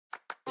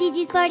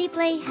JiJi's Party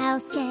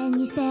Playhouse, can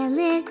you spell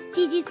it?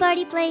 JiJi's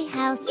Party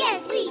Playhouse,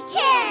 yes we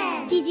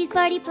can! JiJi's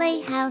Party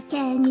Playhouse,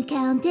 can you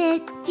count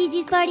it?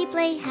 JiJi's Party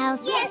Playhouse,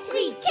 yes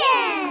we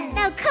can!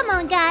 Now come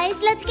on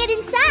guys, let's get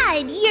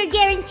inside! You're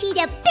guaranteed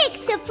a big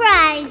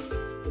surprise!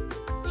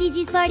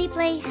 JiJi's Party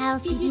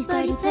Playhouse, JiJi's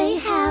Party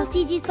Playhouse,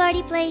 JiJi's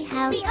Party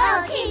Playhouse. We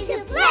all came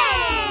to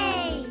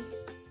play!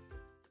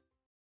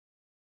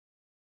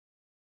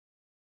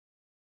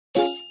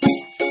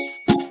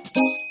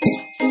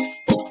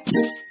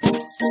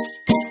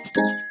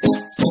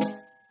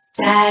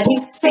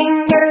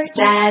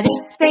 Daddy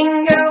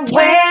finger,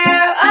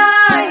 where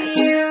are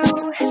you?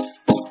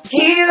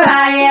 Here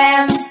I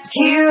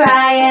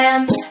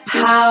am,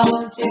 how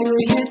do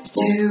you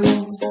do?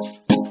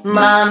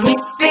 Mommy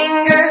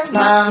finger,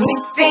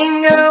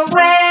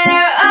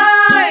 where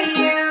are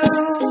you?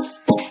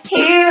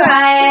 Here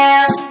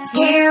I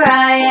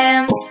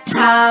am,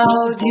 how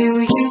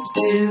do you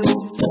do?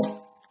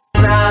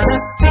 Brother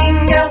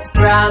finger,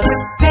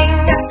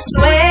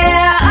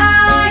 where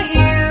are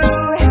you?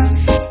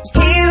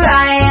 Here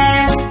I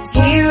am,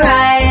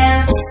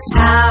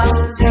 how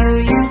do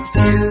you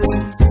do?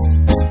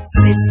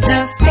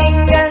 Sister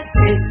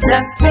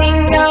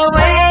finger,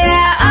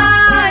 where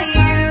are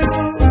you?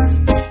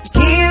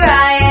 Here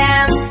I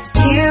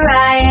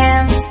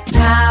am,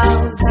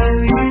 how do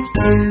you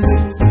do?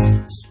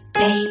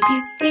 Baby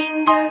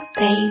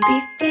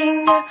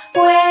finger,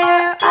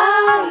 where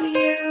are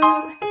you?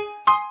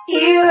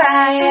 Here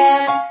I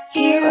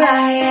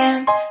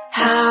am,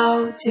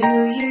 how do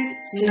you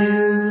do?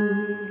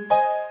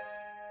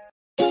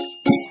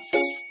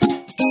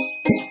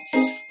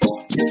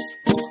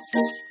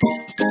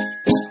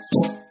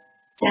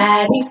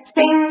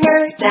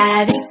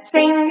 Daddy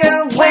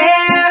finger,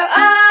 where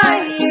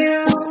are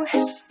you?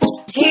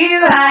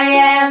 Here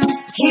I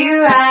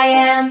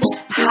am,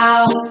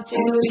 how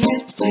do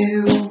you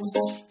do?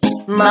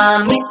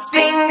 Mommy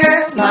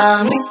finger,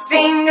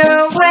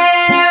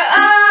 where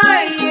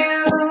are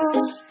you?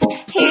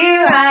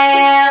 Here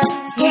I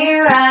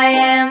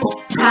am,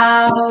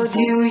 how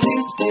do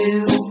you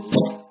do?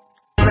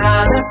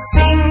 Brother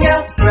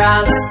finger,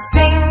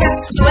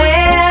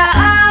 where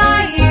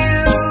are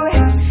you?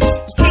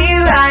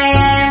 Here I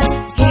am,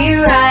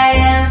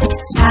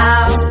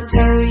 how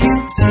do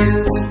you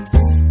do?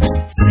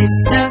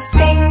 Sister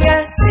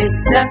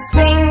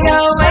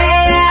finger,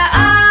 where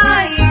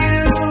are you?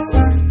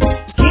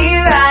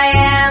 Here I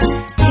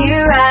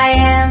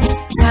am,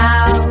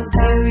 how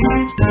do you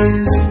do?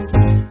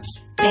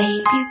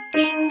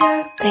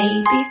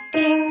 Baby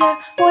finger,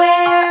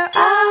 where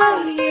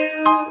are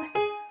you?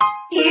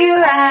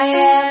 Here I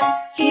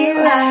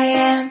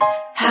am,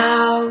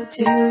 how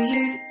do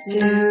you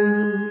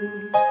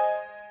do?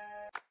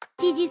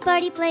 JiJi's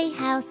Party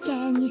Playhouse,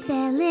 can you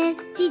spell it?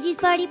 JiJi's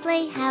Party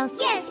Playhouse,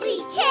 Yes we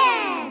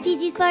can!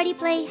 JiJi's Party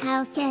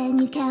Playhouse, can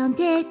you count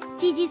it?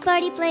 JiJi's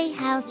Party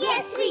Playhouse,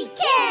 Yes we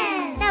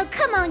can! Now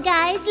come on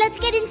guys, let's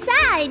get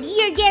inside!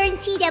 You're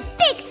guaranteed a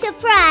big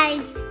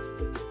surprise!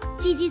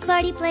 JiJi's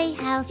Party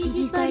Playhouse,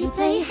 JiJi's Party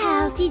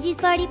Playhouse, JiJi's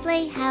Party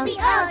Playhouse. We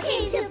all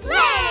came to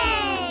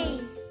play!